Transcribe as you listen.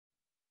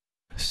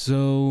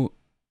So,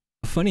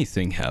 a funny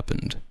thing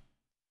happened.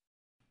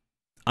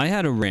 I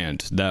had a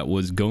rant that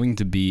was going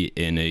to be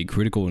in a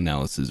critical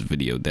analysis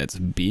video that's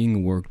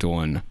being worked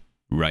on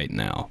right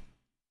now.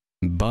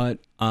 But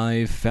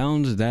I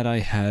found that I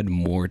had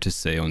more to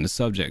say on the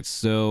subject,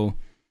 so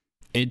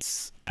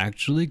it's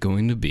actually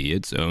going to be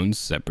its own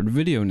separate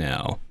video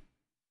now.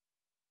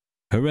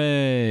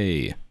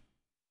 Hooray!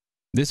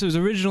 This was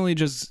originally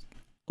just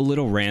a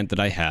little rant that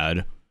I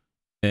had,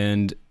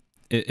 and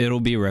it'll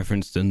be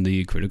referenced in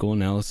the critical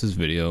analysis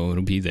video.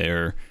 It'll be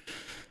there.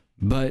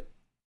 But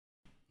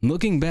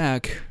looking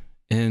back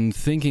and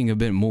thinking a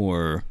bit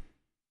more,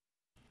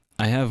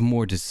 I have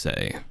more to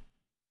say.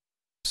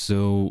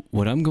 So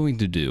what I'm going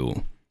to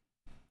do,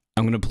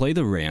 I'm going to play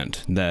the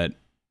rant that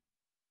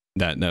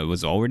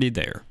was already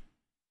there.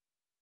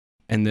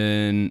 And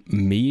then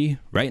me,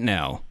 right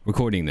now,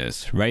 recording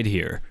this, right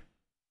here,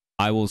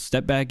 I will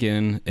step back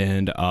in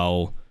and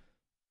I'll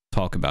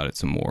talk about it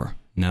some more,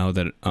 now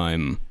that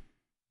I'm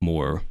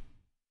more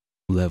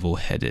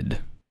level-headed.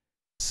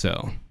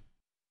 So,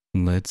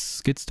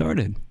 let's get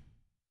started.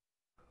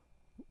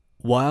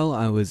 While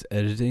I was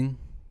editing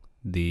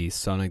the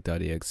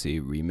Sonic.exe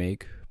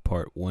remake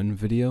part 1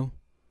 video,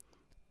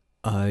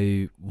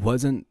 I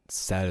wasn't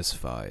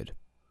satisfied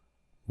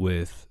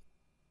with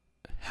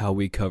how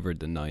we covered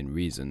the 9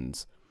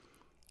 reasons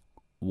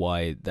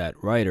why that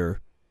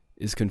writer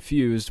is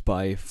confused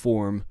by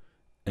form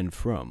and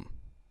from.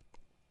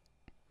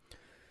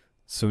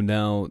 So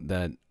now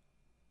that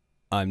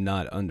I'm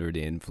not under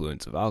the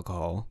influence of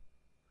alcohol,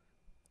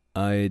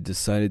 I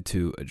decided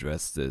to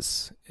address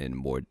this in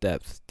more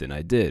depth than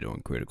I did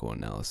on critical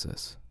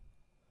analysis.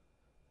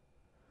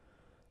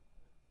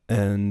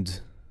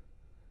 And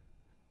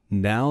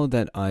now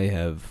that I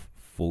have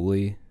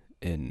fully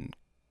and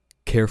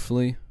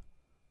carefully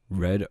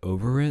read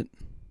over it,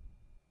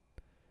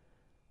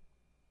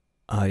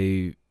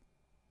 I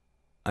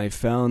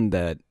found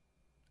that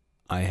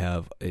I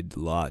have a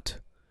lot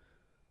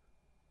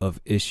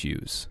of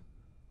issues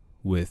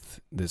with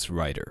this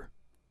writer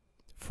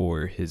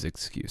for his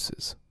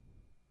excuses.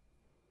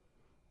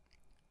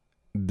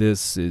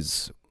 This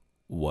is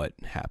what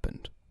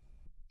happened.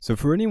 So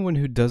for anyone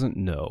who doesn't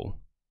know,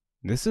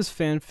 this is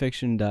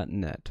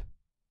fanfiction.net,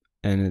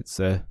 and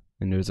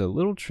there's a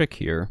little trick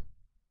here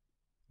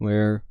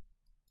where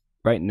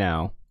right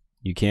now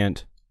you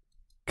can't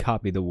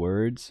copy the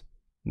words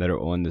that are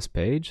on this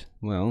page.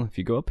 Well, if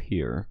you go up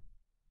here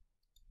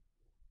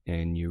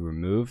and you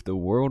remove the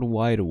World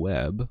Wide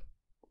Web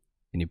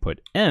and you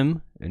put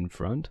M in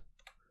front,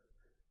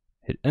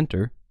 hit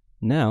enter,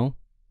 now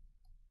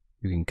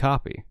you can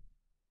copy.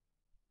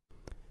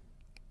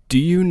 Do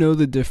you know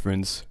the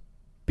difference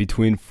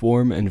between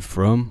form and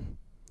from?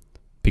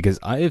 Because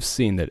I have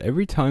seen that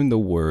every time the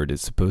word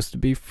is supposed to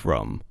be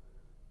from,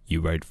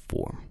 you write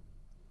form.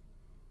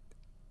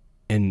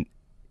 And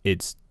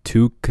it's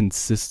too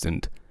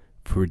consistent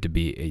for it to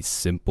be a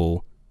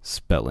simple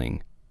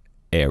spelling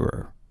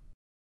error.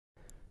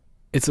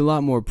 It's a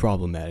lot more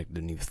problematic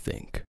than you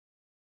think.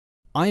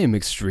 I am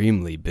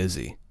extremely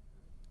busy.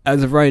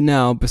 As of right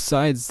now,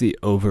 besides the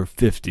over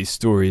 50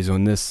 stories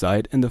on this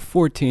site and the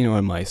 14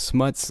 on my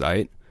smut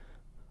site,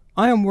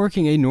 I am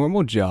working a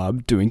normal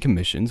job, doing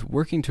commissions,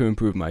 working to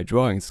improve my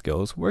drawing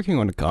skills, working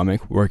on a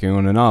comic, working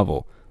on a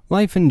novel,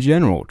 life in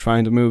general,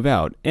 trying to move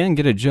out, and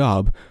get a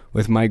job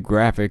with my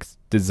graphics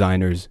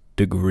designer's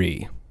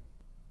degree.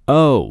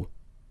 Oh,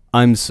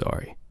 I'm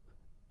sorry.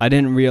 I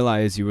didn't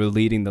realize you were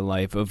leading the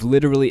life of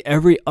literally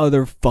every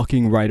other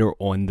fucking writer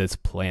on this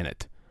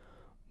planet.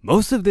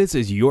 Most of this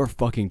is your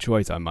fucking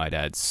choice, I might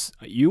add.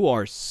 You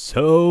are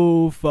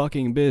so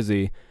fucking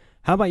busy.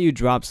 How about you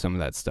drop some of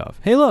that stuff?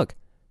 Hey look,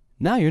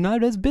 now you're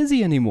not as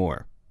busy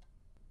anymore.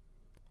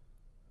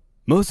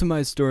 Most of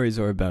my stories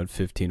are about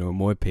 15 or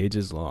more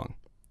pages long.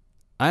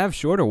 I have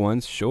shorter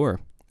ones,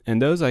 sure,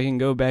 and those I can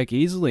go back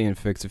easily and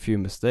fix a few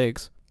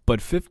mistakes, but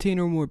 15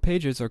 or more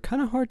pages are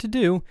kind of hard to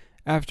do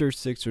after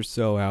 6 or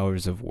so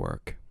hours of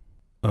work.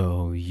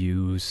 Oh,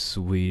 you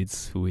sweet,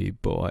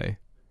 sweet boy.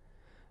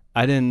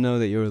 I didn't know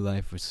that your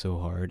life was so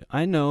hard.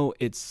 I know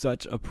it's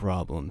such a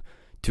problem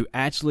to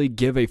actually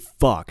give a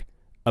fuck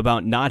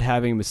about not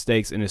having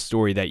mistakes in a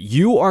story that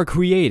you are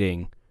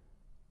creating.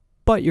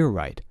 But you're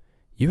right.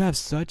 You have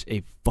such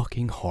a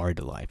fucking hard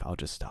life. I'll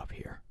just stop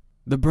here.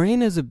 The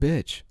brain is a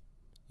bitch.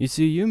 You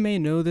see, you may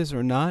know this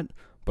or not,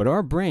 but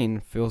our brain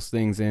fills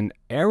things in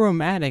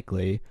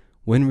aromatically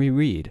when we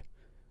read.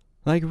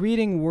 Like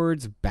reading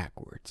words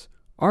backwards.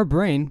 Our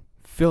brain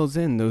fills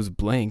in those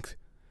blank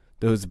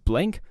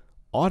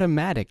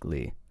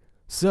automatically.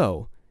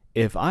 So,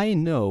 if I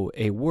know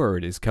a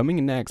word is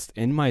coming next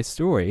in my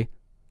story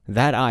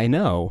that I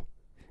know,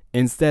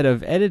 instead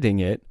of editing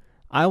it,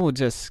 I will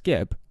just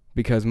skip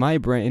because my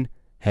brain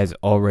has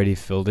already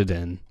filled it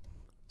in.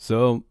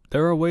 So,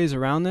 there are ways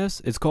around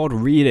this. It's called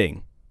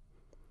reading.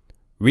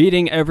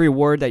 Reading every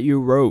word that you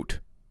wrote,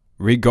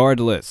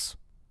 regardless.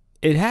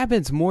 It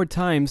happens more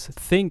times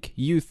think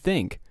you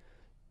think.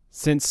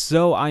 Since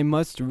so I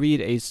must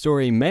read a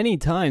story many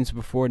times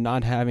before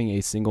not having a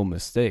single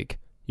mistake.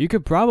 You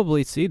could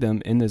probably see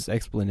them in this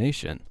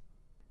explanation.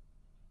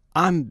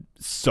 I'm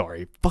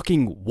sorry,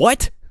 fucking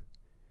what?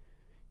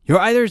 You're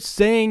either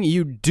saying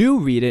you do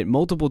read it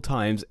multiple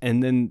times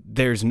and then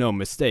there's no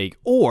mistake,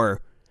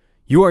 or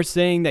you are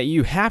saying that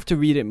you have to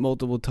read it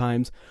multiple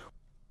times,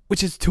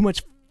 which is too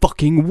much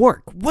fucking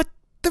work.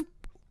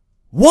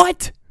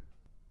 What?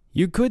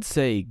 You could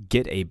say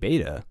get a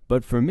beta,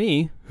 but for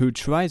me, who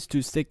tries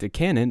to stick to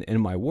canon in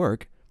my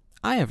work,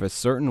 I have a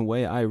certain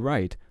way I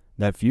write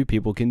that few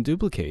people can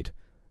duplicate.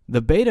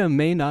 The beta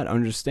may not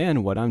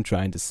understand what I'm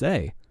trying to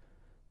say.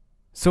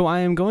 So I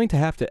am going to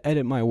have to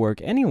edit my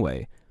work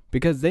anyway,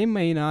 because they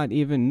may not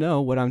even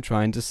know what I'm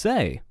trying to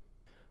say.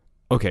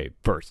 Okay,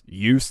 first,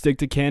 you stick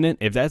to canon.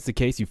 If that's the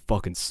case, you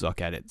fucking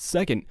suck at it.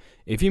 Second,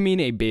 if you mean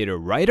a beta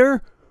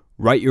writer,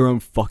 write your own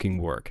fucking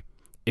work.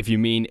 If you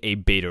mean a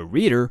beta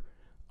reader,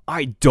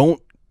 I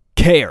don't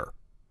care.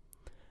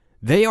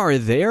 They are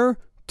there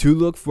to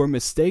look for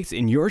mistakes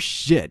in your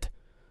shit.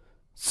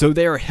 So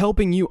they are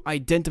helping you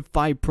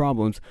identify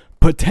problems,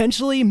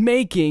 potentially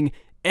making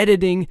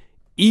editing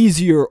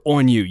easier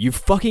on you, you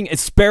fucking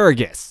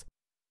asparagus.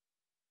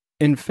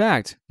 In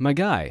fact, my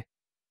guy,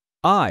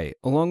 I,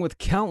 along with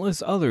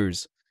countless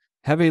others,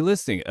 have a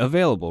listing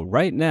available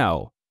right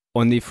now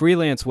on the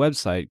freelance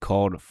website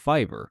called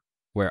Fiverr,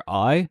 where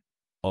I,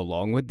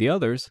 along with the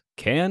others,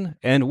 can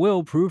and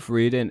will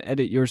proofread and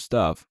edit your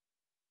stuff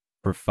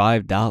for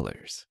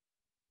 $5.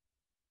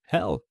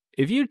 Hell,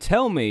 if you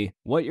tell me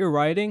what you're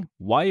writing,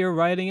 why you're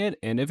writing it,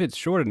 and if it's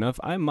short enough,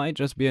 I might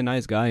just be a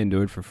nice guy and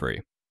do it for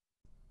free.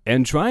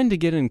 And trying to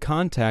get in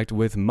contact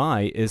with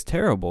my is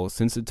terrible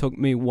since it took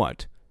me,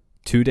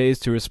 2 days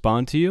to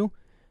respond to you?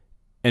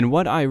 And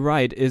what I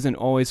write isn't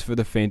always for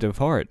the faint of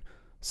heart,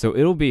 so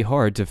it'll be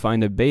hard to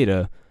find a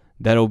beta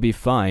that'll be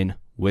fine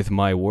with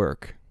my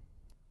work.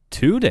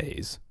 2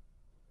 days?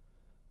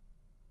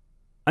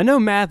 I know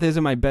math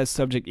isn't my best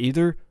subject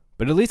either,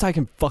 but at least I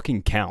can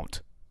fucking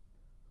count.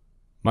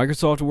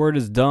 Microsoft Word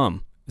is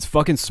dumb. It's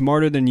fucking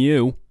smarter than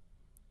you.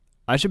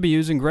 I should be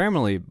using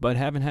Grammarly, but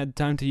haven't had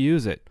time to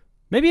use it.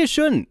 Maybe I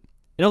shouldn't.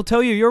 It'll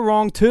tell you you're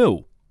wrong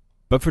too.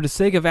 But for the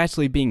sake of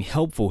actually being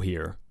helpful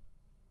here,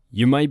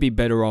 you might be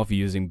better off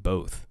using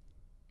both.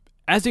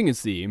 As you can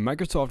see,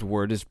 Microsoft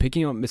Word is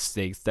picking up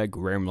mistakes that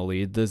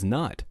Grammarly does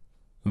not.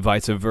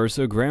 Vice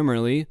versa,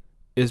 Grammarly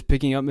is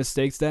picking up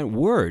mistakes that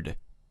Word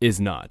is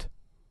not.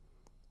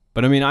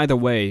 But I mean, either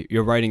way,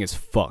 your writing is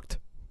fucked.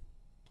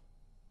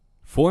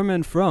 Form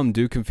and from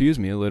do confuse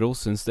me a little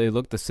since they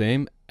look the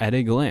same at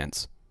a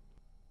glance.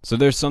 So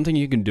there's something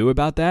you can do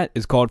about that.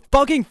 It's called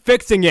fucking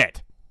fixing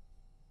it!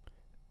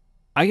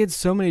 I get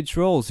so many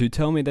trolls who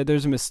tell me that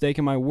there's a mistake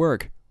in my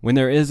work when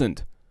there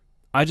isn't.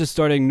 I just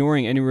start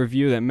ignoring any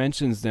review that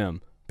mentions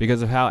them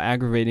because of how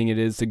aggravating it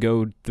is to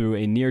go through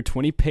a near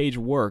 20-page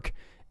work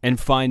and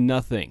find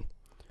nothing.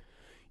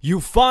 You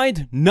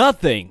find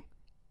nothing!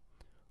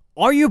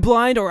 Are you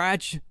blind or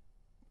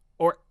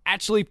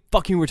actually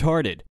fucking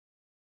retarded?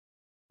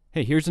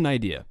 Hey, here's an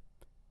idea.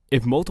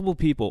 If multiple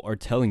people are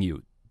telling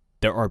you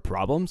there are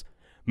problems,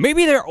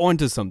 maybe they're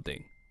onto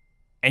something,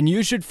 and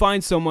you should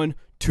find someone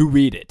to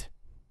read it.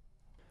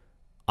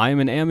 I am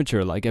an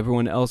amateur like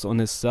everyone else on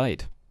this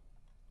site.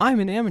 I'm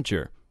an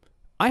amateur.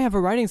 I have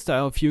a writing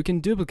style few can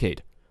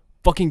duplicate.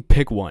 Fucking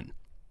pick one.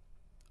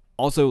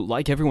 Also,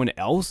 like everyone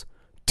else,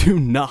 do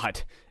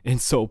not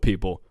insult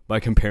people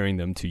by comparing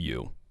them to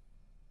you.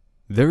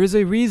 There is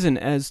a reason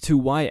as to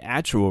why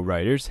actual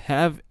writers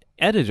have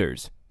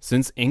editors,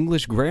 since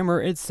English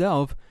grammar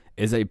itself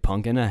is a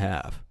punk and a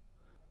half.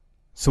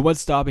 So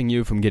what's stopping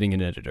you from getting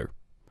an editor?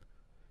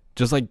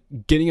 Just like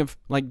getting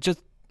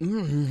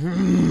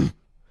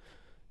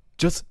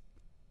just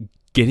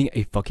getting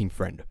a fucking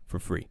friend for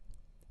free.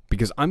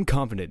 Because I'm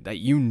confident that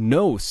you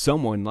know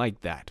someone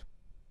like that.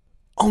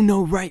 Oh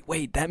no, right,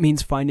 wait, that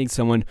means finding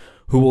someone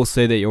who will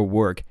say that your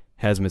work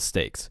has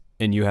mistakes,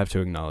 and you have to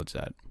acknowledge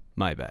that.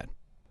 My bad.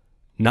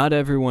 Not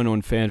everyone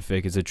on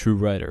fanfic is a true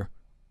writer,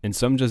 and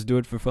some just do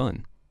it for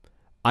fun.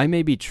 I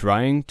may be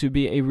trying to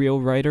be a real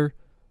writer,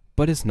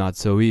 but it's not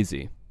so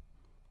easy.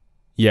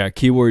 Yeah,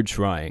 keyword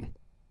trying.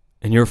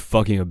 And you're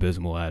fucking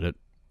abysmal at it.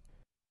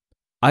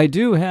 I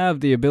do have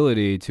the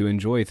ability to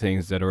enjoy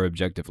things that are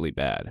objectively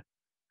bad.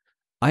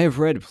 I have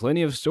read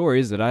plenty of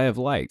stories that I have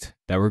liked,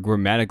 that were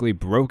grammatically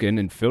broken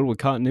and filled with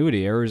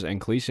continuity errors and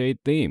cliched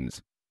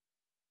themes.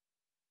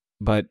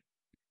 But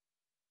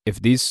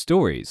if these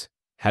stories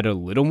had a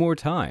little more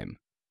time,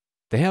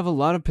 they have a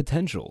lot of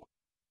potential.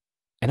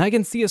 And I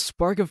can see a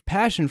spark of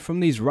passion from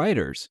these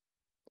writers.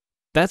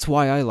 That's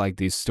why I like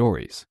these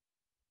stories.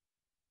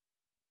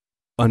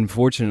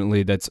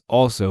 Unfortunately, that's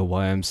also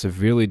why I'm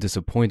severely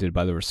disappointed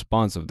by the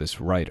response of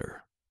this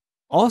writer.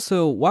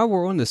 Also, while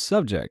we're on the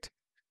subject,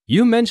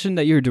 you mentioned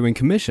that you're doing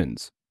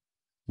commissions.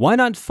 Why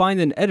not find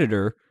an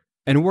editor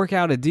and work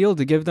out a deal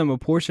to give them a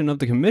portion of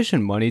the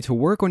commission money to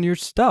work on your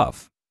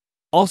stuff?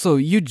 Also,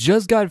 you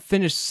just got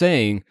finished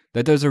saying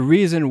that there's a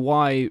reason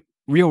why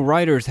real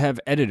writers have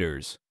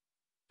editors.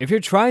 If you're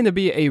trying to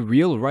be a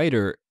real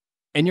writer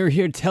and you're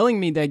here telling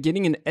me that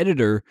getting an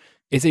editor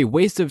is a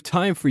waste of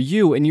time for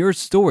you and your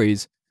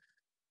stories,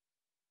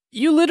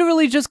 you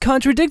literally just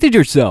contradicted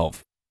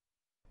yourself.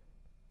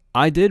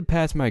 I did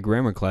pass my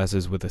grammar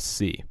classes with a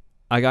C.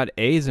 I got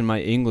A's in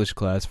my English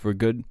class for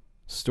good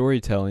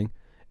storytelling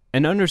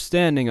and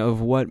understanding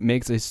of what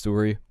makes a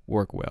story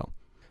work well.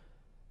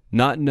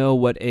 Not know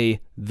what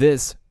a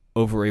this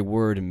over a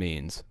word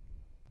means.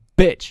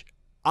 Bitch,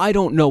 I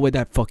don't know what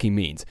that fucking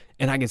means,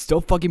 and I can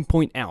still fucking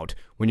point out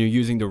when you're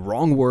using the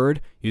wrong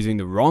word, using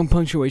the wrong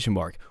punctuation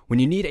mark, when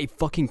you need a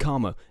fucking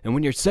comma, and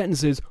when your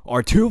sentences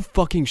are too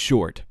fucking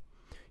short.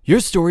 Your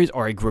stories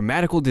are a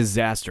grammatical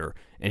disaster,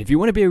 and if you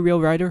want to be a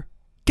real writer,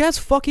 guess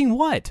fucking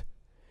what?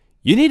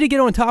 You need to get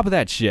on top of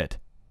that shit.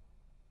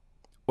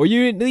 Or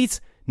you at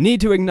least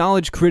need to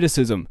acknowledge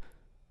criticism.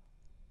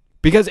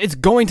 Because it's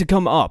going to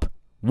come up,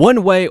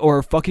 one way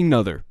or fucking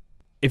another,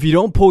 if you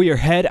don't pull your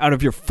head out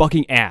of your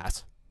fucking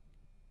ass.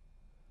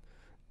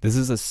 This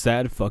is a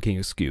sad fucking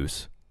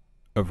excuse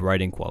of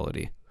writing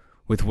quality,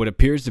 with what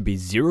appears to be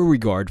zero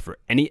regard for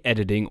any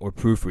editing or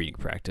proofreading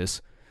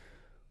practice,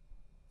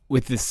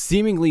 with this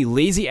seemingly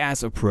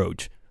lazy-ass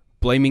approach,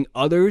 blaming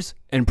others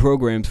and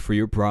programs for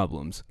your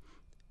problems,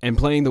 and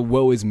playing the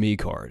woe is me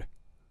card.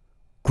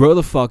 Grow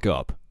the fuck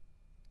up.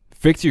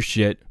 Fix your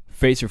shit,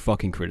 face your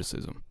fucking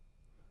criticism.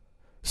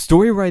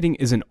 Story writing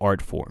is an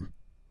art form,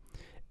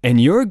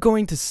 and you're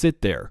going to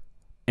sit there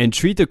and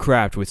treat the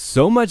craft with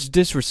so much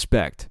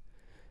disrespect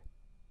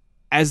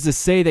as to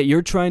say that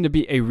you're trying to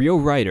be a real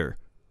writer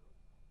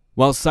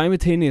while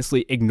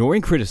simultaneously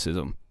ignoring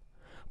criticism,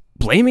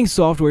 blaming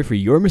software for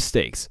your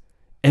mistakes,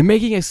 and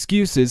making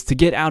excuses to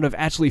get out of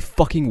actually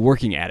fucking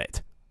working at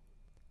it.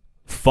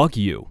 Fuck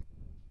you.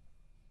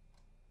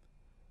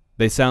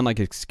 They sound like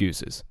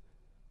excuses.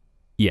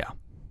 Yeah.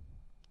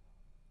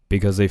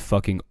 Because they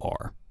fucking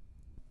are.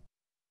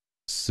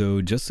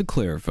 So just to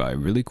clarify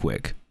really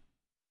quick,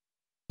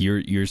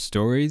 your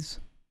stories,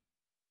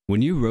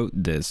 when you wrote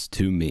this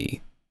to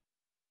me,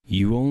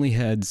 you only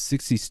had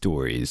 60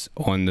 stories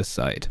on the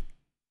site.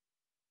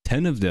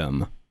 10 of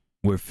them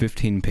were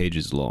 15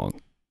 pages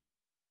long.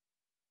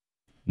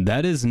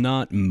 That is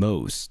not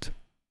most.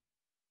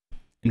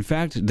 In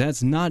fact,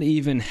 that's not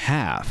even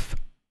half.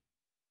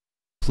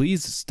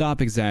 Please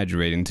stop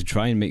exaggerating to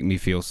try and make me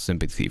feel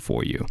sympathy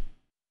for you.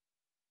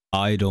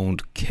 I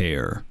don't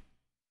care.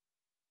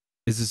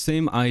 It's the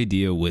same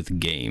idea with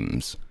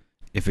games.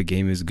 If a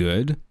game is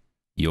good,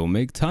 you'll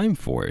make time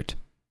for it.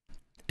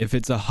 If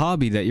it's a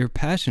hobby that you're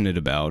passionate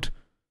about,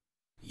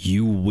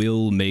 you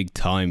will make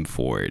time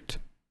for it.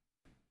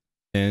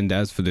 And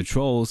as for the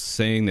trolls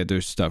saying that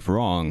there's stuff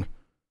wrong,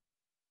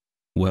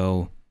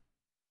 well,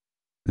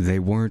 they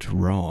weren't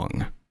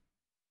wrong.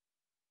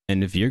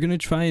 And if you're gonna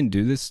try and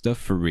do this stuff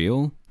for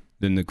real,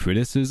 then the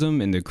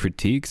criticism and the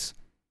critiques,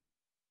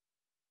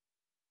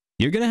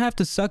 you're gonna have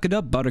to suck it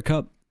up,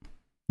 Buttercup.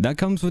 That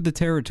comes with the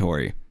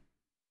territory.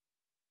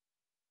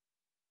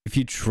 If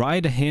you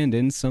try to hand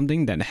in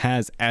something that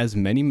has as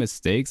many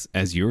mistakes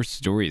as your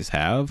stories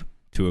have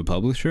to a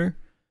publisher,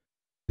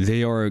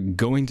 they are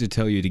going to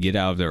tell you to get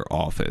out of their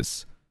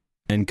office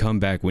and come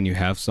back when you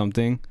have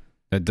something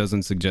that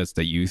doesn't suggest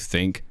that you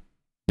think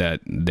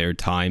that their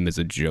time is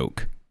a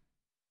joke.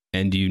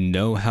 And you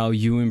know how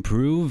you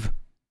improve?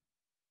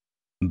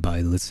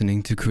 By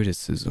listening to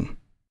criticism.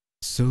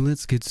 So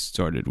let's get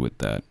started with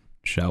that,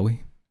 shall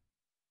we?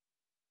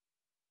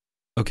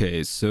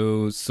 Okay,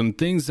 so some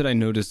things that I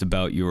noticed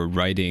about your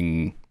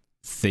writing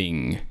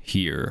thing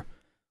here,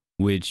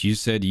 which you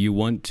said you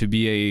want to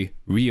be a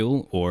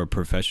real or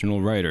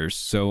professional writer.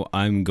 So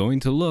I'm going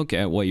to look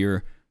at what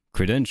your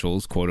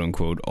credentials, quote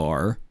unquote,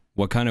 are,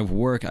 what kind of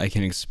work I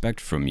can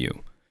expect from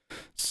you.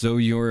 So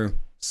your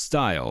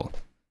style,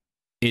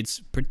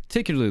 it's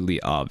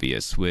particularly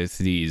obvious with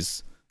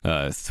these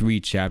 3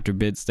 chapter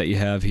bits that you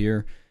have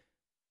here,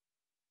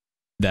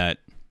 that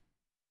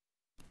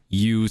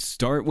you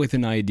start with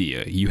an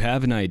idea, you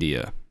have an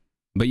idea,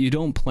 but you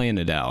don't plan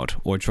it out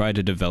or try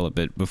to develop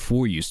it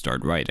before you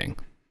start writing.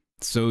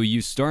 So you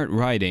start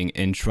writing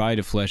and try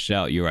to flesh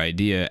out your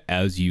idea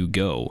as you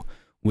go,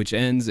 which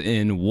ends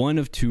in one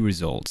of 2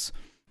 results.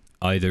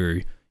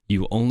 Either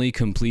you only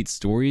complete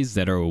stories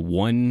that are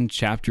 1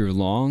 chapter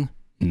long,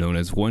 known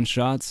as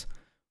one-shots,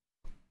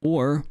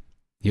 or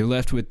you're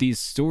left with these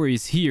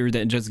stories here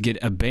that just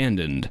get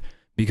abandoned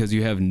because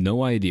you have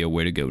no idea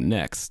where to go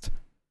next.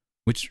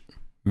 Which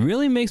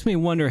really makes me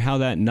wonder how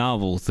that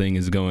novel thing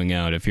is going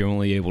out if you're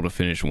only able to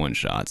finish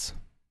one-shots.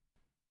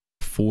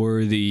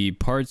 For the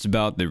parts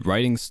about the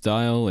writing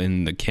style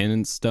and the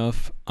canon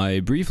stuff,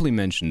 I briefly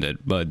mentioned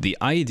it, but the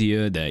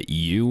idea that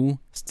you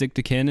stick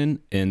to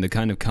canon and the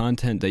kind of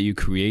content that you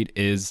create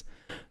is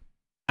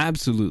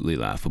absolutely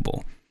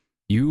laughable.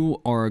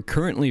 You are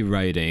currently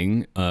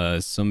writing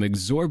some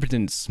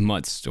exorbitant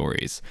smut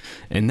stories,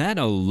 and that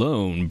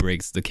alone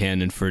breaks the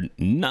canon for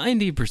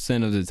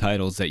 90% of the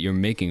titles that you're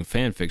making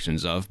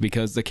fanfictions of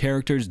because the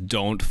characters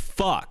don't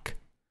fuck.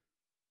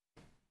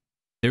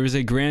 There is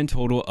a grand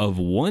total of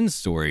 1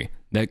 story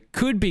that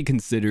could be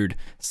considered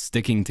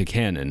sticking to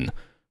canon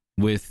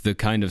with the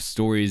kind of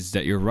stories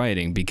that you're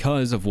writing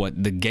because of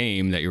what the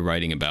game that you're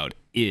writing about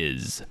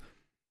is.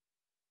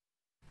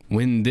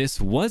 When this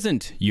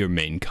wasn't your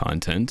main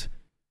content,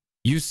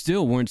 you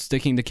still weren't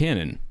sticking to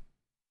canon.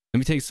 Let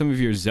me take some of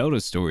your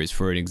Zelda stories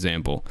for an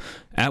example.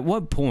 At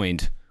what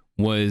point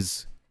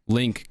was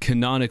Link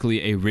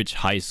canonically a rich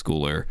high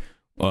schooler,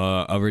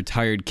 a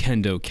retired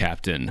kendo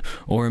captain,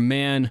 or a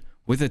man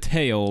with a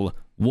tail,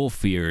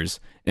 wolf ears,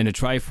 and a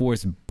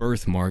Triforce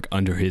birthmark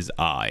under his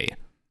eye?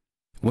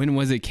 When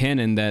was it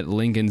canon that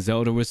Link and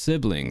Zelda were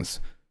siblings?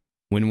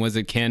 When was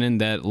it canon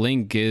that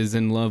Link is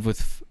in love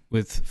with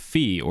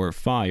Fi or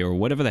Fi or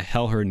whatever the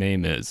hell her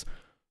name is?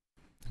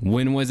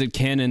 When was it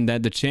canon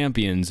that the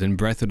champions in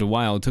Breath of the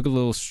Wild took a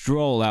little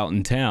stroll out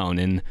in town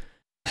and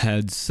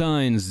had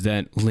signs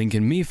that Link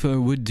and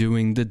Mipha were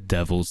doing the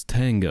Devil's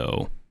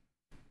Tango?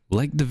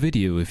 Like the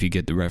video if you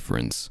get the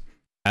reference.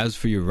 As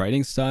for your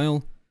writing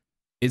style,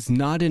 it's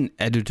not an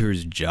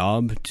editor's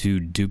job to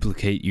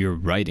duplicate your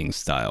writing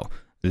style.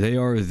 They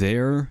are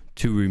there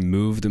to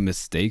remove the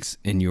mistakes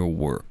in your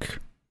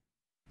work.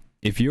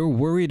 If you're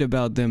worried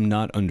about them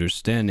not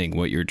understanding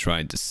what you're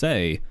trying to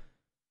say,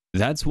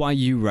 that's why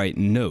you write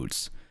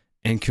notes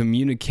and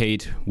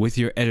communicate with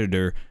your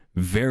editor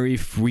very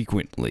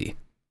frequently.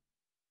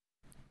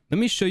 Let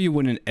me show you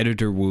what an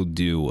editor will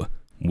do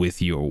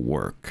with your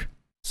work.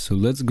 So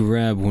let's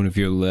grab one of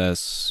your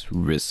less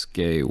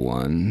risque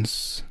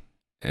ones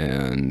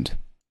and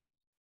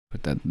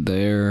put that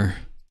there,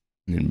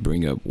 and then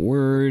bring up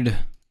Word,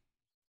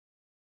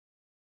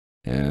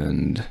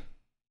 and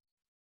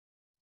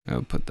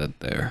I'll put that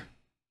there.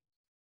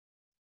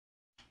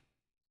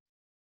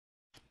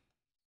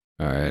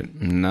 Alright,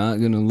 I'm not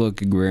gonna look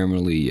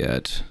Grammarly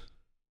yet.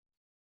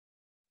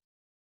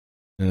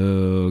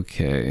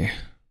 Okay.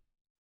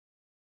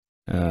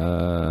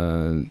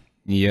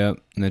 Yep,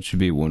 that should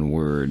be one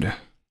word.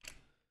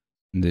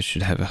 This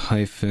should have a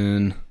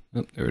hyphen.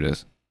 Oh, there it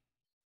is.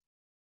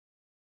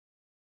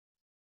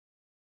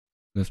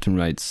 Left and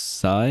right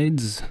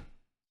sides.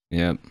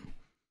 Yep.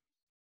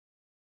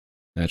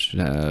 That should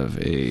have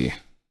a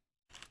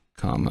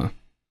comma.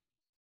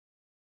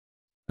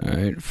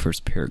 Alright,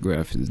 first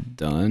paragraph is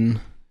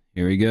done.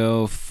 Here we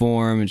go.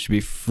 Form, it should be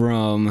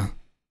from.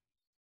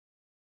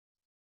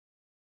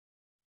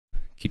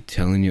 Keep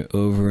telling you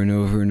over and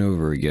over and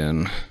over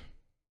again.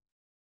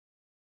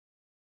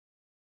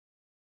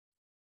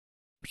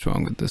 What's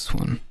wrong with this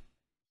one?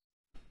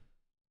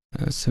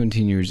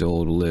 17 years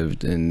old,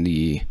 lived in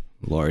the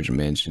large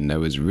mansion that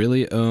was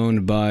really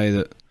owned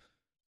by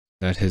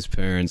his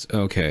parents.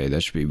 Okay,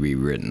 that should be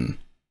rewritten.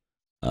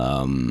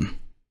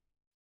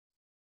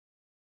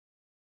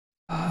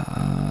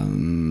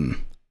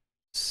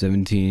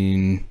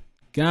 17.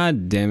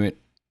 God damn it.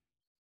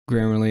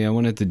 Grammarly, I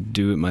wanted to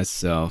do it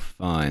myself.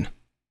 Fine.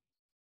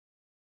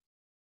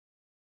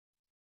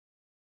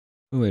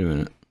 Oh, wait a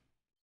minute.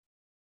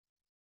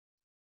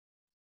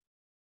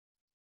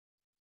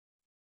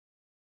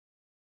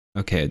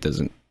 Okay, it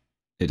doesn't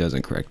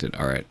correct it.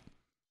 All right.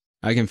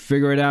 I can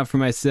figure it out for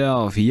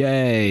myself.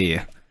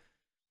 Yay.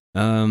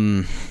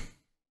 And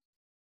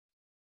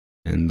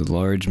the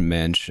large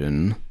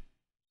mansion.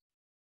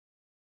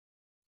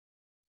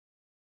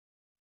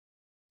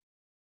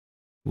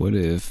 What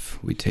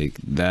if we take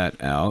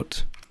that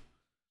out?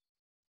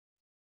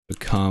 The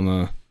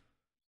comma,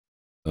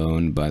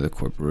 owned by the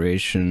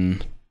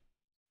corporation.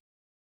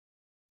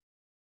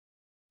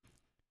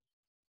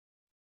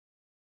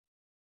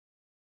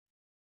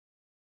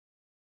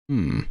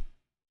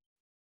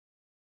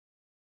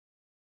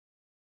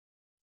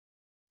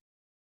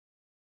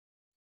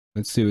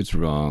 Let's see what's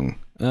wrong.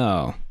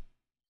 Oh.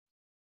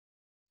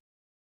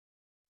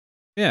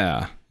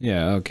 Yeah,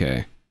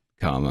 okay.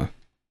 Comma.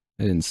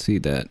 I didn't see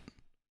that.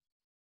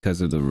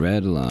 Because of the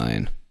red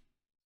line.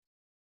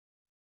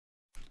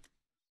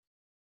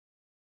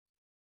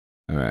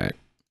 Alright.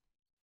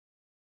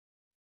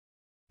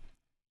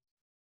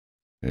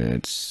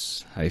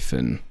 It's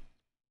hyphen.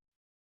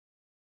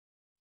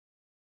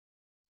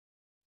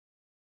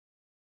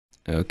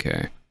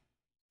 Okay.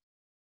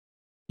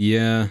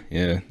 Yeah,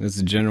 that's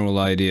the general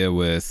idea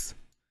with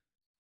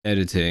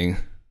editing.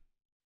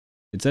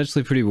 It's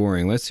actually pretty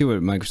boring. Let's see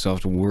what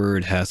Microsoft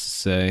Word has to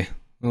say.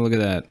 Oh, look at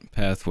that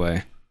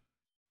pathway.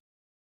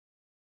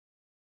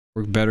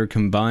 Work better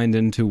combined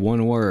into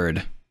one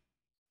word.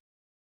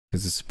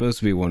 Because it's supposed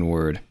to be one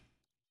word.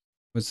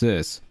 What's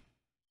this?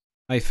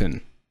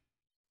 Hyphen.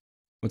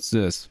 What's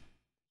this?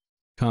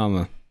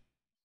 Comma.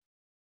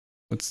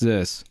 What's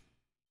this?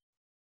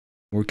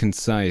 More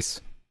concise.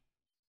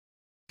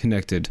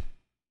 Connected.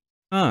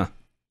 Huh.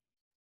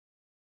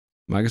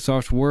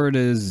 Microsoft Word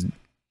is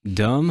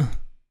dumb.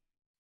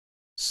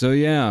 So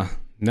yeah,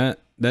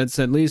 that's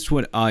at least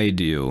what I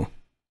do.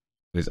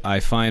 Is I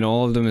find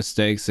all of the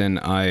mistakes and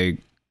I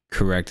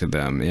correct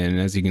them. And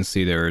as you can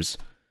see, there's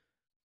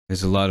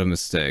a lot of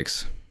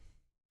mistakes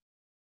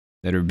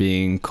that are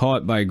being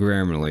caught by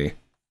Grammarly.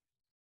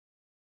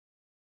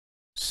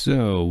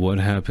 So what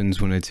happens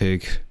when I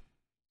take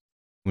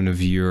one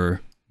of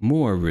your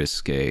more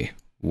risque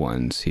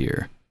ones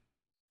here?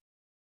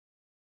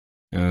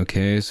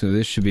 Okay, so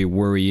this should be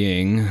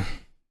worrying.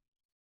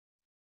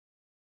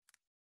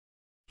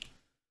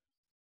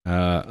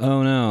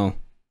 Oh no.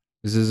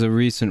 This is a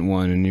recent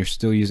one and you're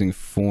still using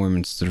form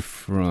instead of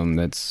from.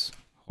 That's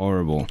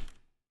horrible.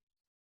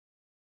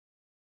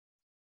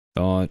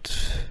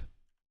 Thought.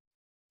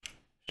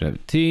 Should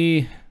have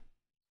T.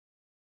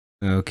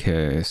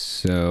 Okay,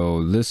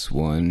 so this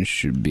one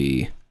should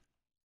be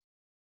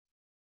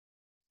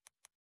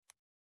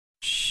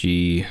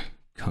she,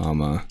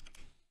 comma,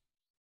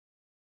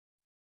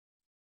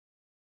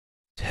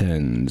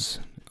 tens.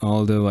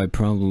 Although I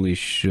probably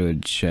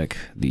should check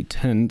the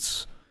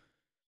tense.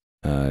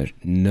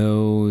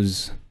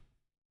 Knows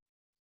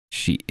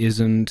she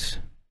isn't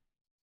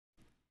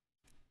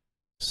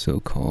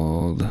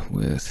so-called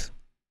with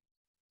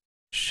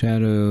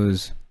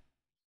shadows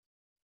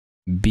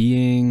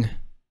being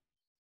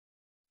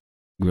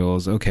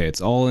grills. Okay,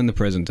 it's all in the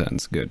present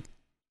tense. Good.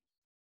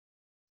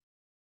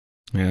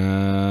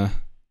 It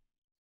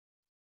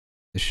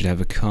should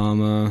have a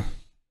comma.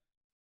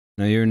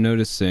 Now you're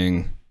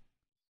noticing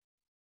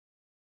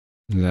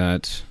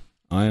that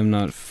I am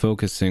not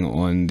focusing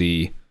on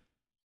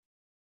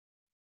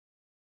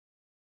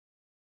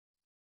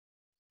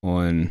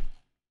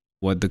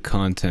what the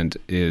content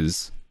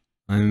is.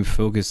 I'm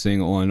focusing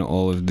on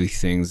all of the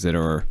things that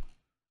are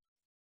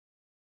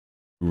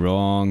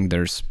wrong, that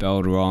are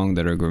spelled wrong,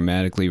 that are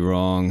grammatically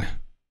wrong.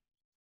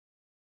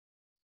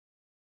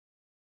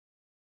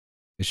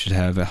 It should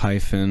have a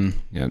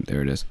hyphen. Yep,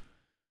 there it is.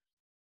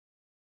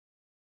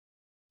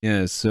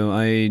 Yeah, so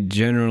I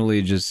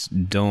generally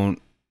just don't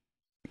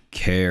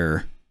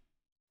care.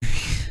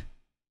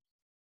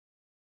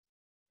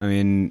 I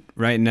mean,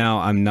 right now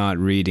I'm not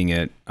reading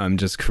it. I'm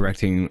just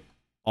correcting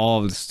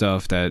all of the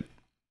stuff that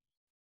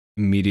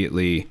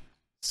immediately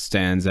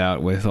stands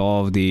out with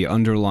all of the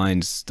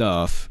underlined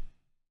stuff.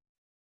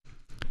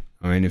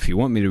 I mean, if you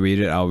want me to read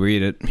it, I'll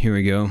read it. Here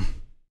we go.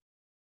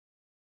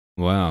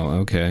 Wow,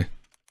 okay.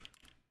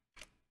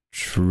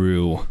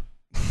 True.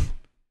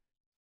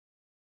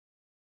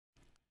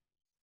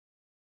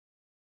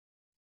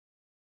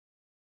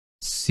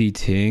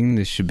 Seating,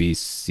 this should be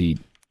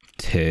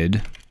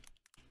seated.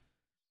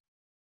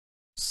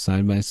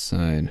 Side by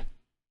side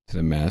to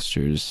the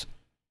masters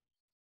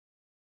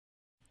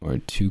are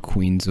two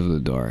queens of the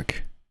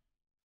dark.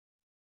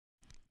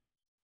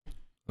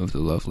 Of the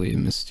lovely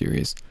and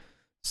mysterious.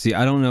 See,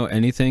 I don't know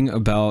anything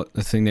about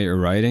the thing that you're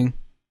writing.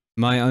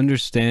 My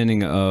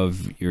understanding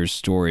of your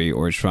story,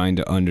 or trying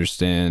to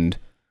understand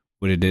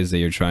what it is that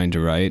you're trying to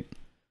write,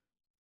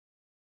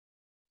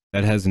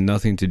 that has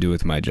nothing to do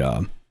with my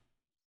job.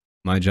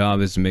 My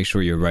job is to make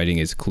sure your writing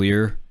is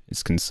clear,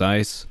 it's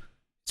concise,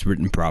 it's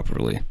written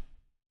properly.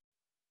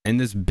 And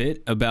this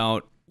bit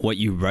about what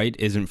you write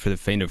isn't for the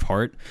faint of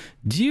heart,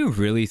 do you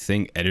really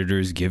think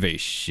editors give a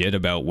shit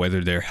about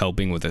whether they're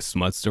helping with a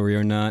smut story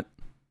or not?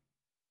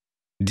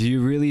 Do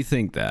you really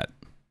think that?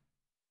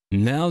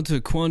 Now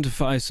to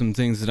quantify some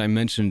things that I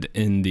mentioned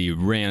in the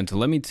rant,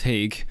 let me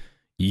take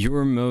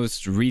your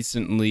most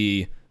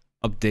recently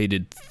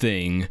updated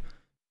thing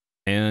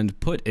and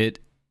put it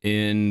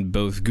in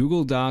both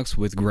Google Docs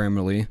with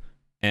Grammarly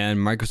and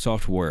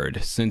Microsoft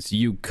Word, since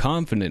you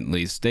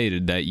confidently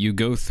stated that you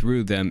go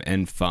through them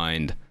and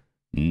find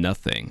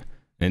nothing.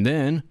 And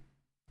then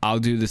I'll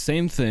do the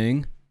same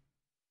thing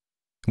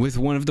with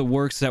one of the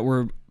works that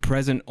were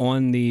present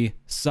on the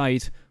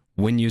site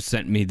when you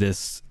sent me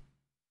this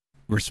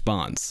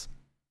response,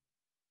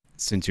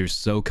 since you're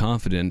so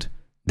confident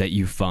that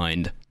you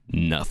find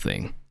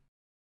nothing.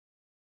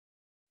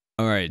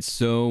 Alright,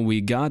 so we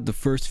got the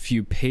first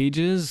few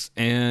pages,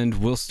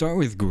 and we'll start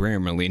with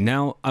Grammarly.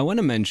 Now, I want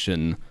to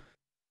mention,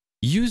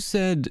 you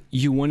said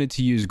you wanted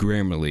to use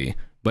Grammarly,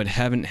 but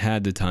haven't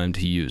had the time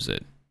to use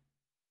it.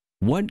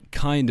 What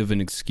kind of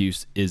an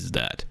excuse is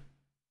that?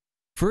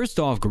 First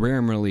off,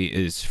 Grammarly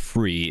is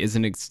free, is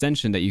an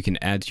extension that you can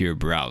add to your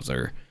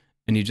browser,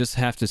 and you just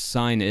have to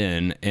sign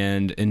in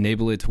and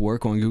enable it to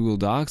work on Google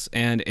Docs,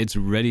 and it's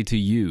ready to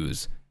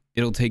use.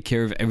 It'll take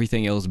care of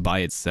everything else by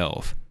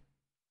itself.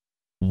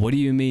 What do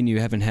you mean you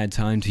haven't had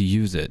time to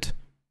use it?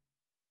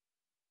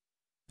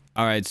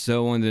 Alright,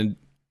 so on the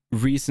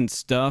recent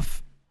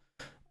stuff,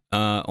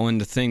 on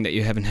the thing that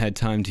you haven't had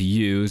time to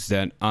use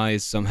that I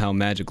somehow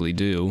magically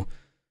do,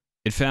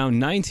 it found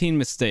 19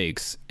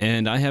 mistakes,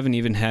 and I haven't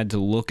even had to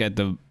look at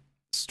the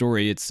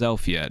story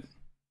itself yet.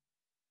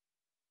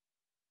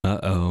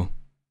 Uh-oh.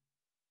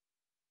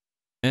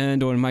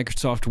 And on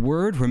Microsoft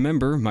Word,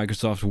 remember,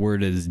 Microsoft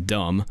Word is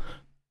dumb,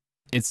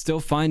 it's still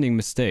finding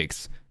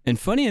mistakes. And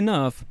funny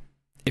enough,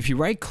 if you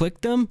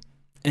right-click them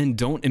and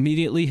don't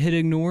immediately hit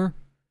ignore,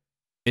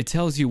 it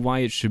tells you why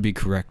it should be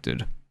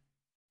corrected.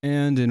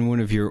 And in one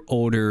of your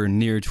older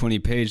near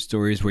 20-page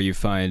stories where you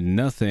find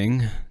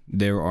nothing,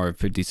 there are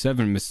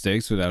 57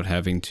 mistakes without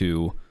having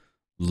to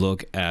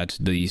look at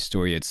the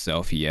story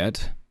itself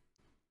yet.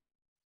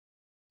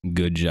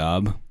 Good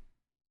job.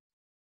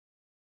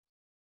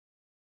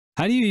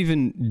 How do you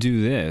even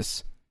do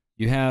this?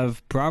 You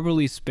have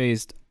properly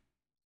spaced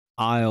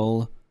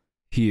aisle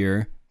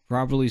here,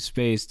 properly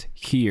spaced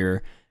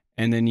here,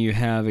 and then you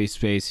have a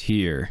space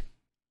here,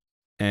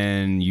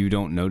 and you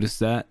don't notice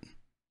that?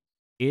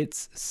 It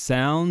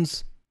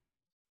sounds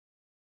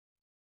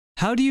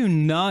How do you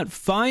not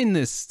find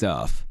this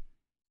stuff?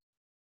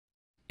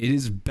 It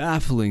is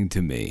baffling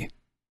to me.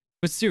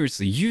 But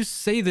seriously, you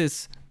say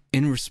this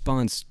in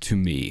response to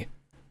me,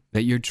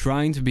 that you're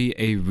trying to be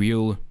a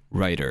real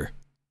writer.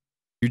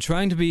 You're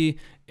trying to be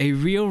a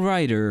real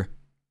writer.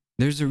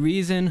 There's a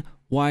reason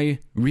why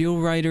real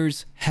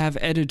writers have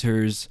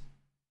editors.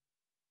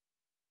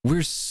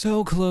 We're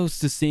so close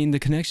to seeing the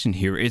connection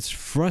here. It's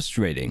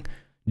frustrating.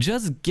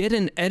 Just get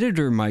an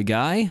editor, my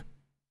guy.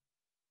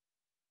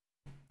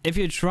 If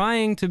you're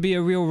trying to be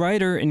a real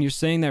writer and you're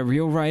saying that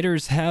real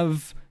writers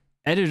have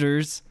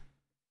editors,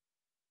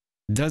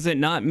 does it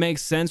not make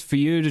sense for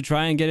you to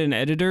try and get an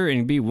editor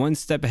and be one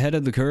step ahead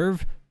of the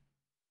curve?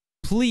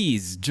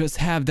 Please just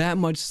have that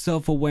much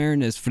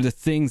self-awareness for the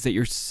things that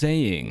you're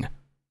saying.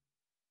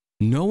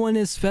 No one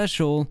is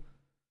special.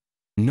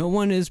 No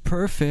one is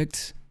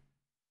perfect.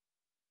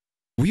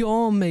 We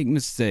all make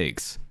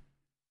mistakes.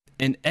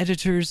 And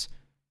editors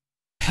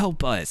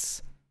help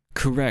us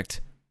correct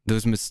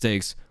those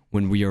mistakes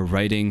when we are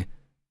writing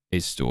a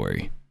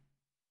story.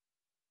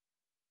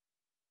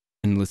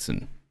 And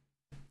listen,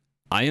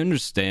 I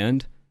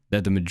understand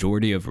that the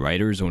majority of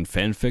writers on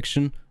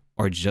fanfiction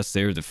are just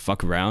there to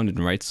fuck around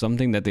and write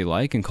something that they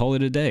like and call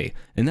it a day.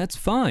 And that's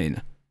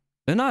fine.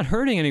 They're not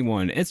hurting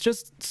anyone. It's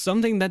just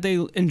something that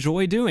they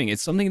enjoy doing.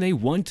 It's something they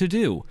want to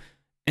do.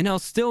 And I'll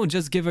still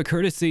just give a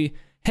courtesy,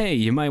 hey,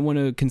 you might want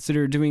to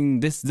consider doing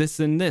this, this,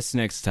 and this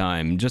next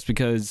time, just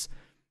because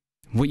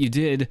what you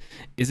did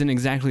isn't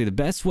exactly the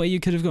best way you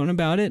could have gone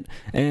about it.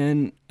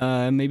 And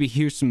maybe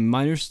here's some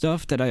minor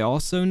stuff that I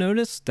also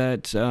noticed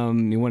that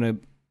you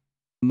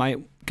might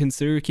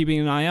consider keeping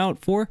an eye out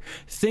for.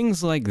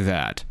 Things like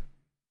that.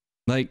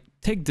 Like,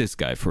 take this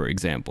guy, for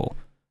example.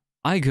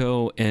 I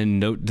go and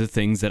note the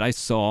things that I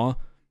saw,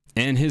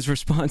 and his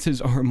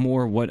responses are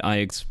more what I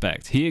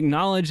expect. He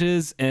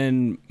acknowledges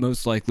and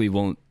most likely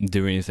won't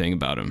do anything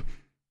about him.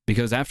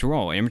 Because after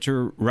all,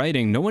 amateur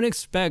writing, no one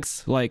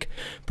expects, like,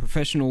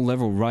 professional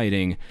level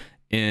writing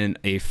in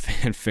a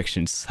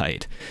fanfiction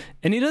site.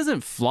 And he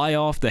doesn't fly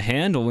off the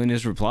handle in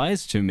his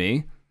replies to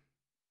me.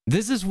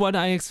 This is what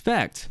I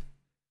expect.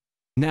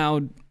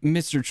 Now,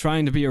 Mr.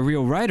 Trying to be a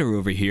real writer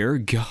over here,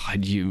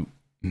 God, you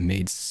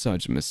made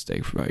such a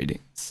mistake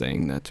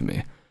saying that to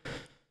me.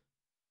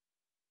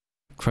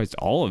 Christ,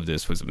 all of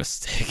this was a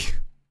mistake.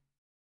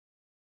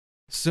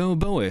 So,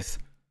 Bowieh,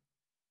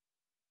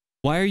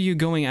 why are you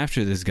going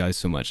after this guy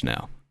so much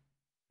now?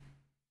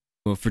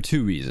 Well, for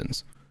two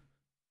reasons.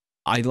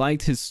 I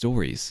liked his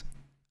stories.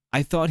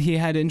 I thought he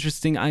had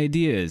interesting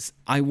ideas.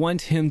 I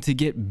want him to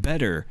get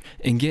better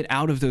and get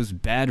out of those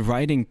bad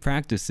writing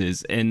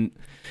practices, and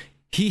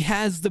he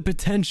has the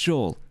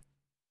potential.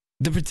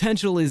 The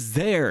potential is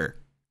there.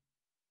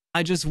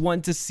 I just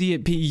want to see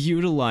it be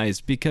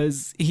utilized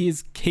because he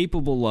is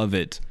capable of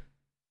it.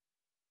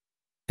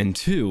 And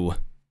two,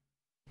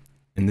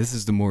 and this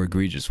is the more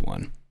egregious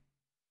one,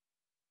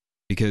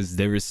 because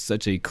there is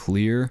such a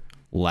clear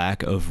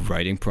lack of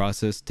writing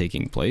process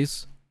taking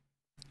place,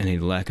 and a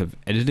lack of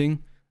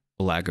editing,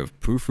 a lack of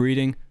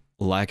proofreading,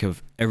 a lack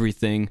of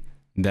everything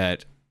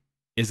that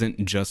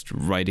isn't just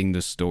writing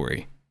the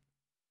story.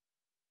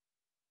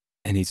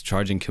 And he's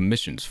charging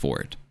commissions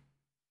for it.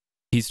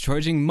 He's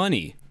charging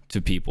money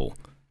to people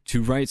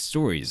to write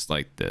stories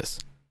like this.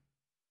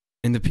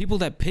 And the people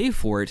that pay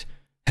for it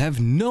have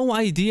no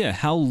idea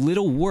how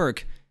little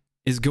work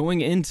is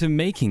going into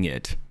making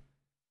it,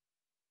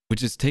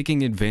 which is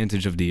taking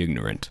advantage of the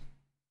ignorant.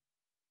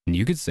 And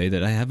you could say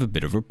that I have a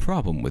bit of a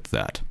problem with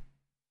that.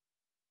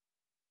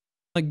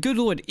 Like, good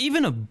lord,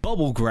 even a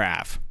bubble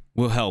graph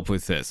will help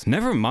with this.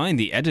 Never mind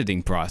the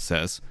editing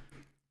process.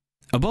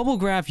 A bubble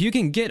graph, you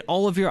can get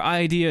all of your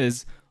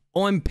ideas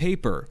on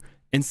paper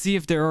and see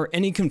if there are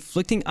any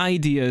conflicting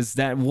ideas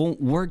that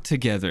won't work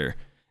together.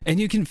 And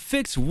you can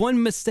fix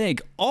one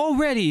mistake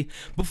already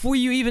before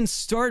you even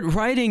start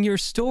writing your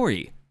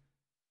story.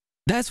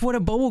 That's what a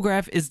bubble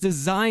graph is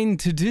designed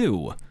to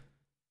do.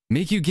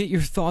 Make you get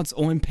your thoughts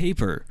on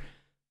paper.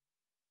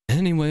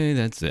 Anyway,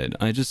 that's it.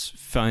 I just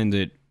find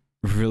it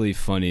really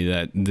funny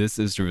that this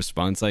is the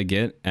response I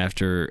get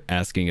after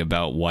asking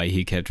about why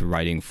he kept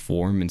writing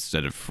form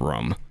instead of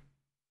from.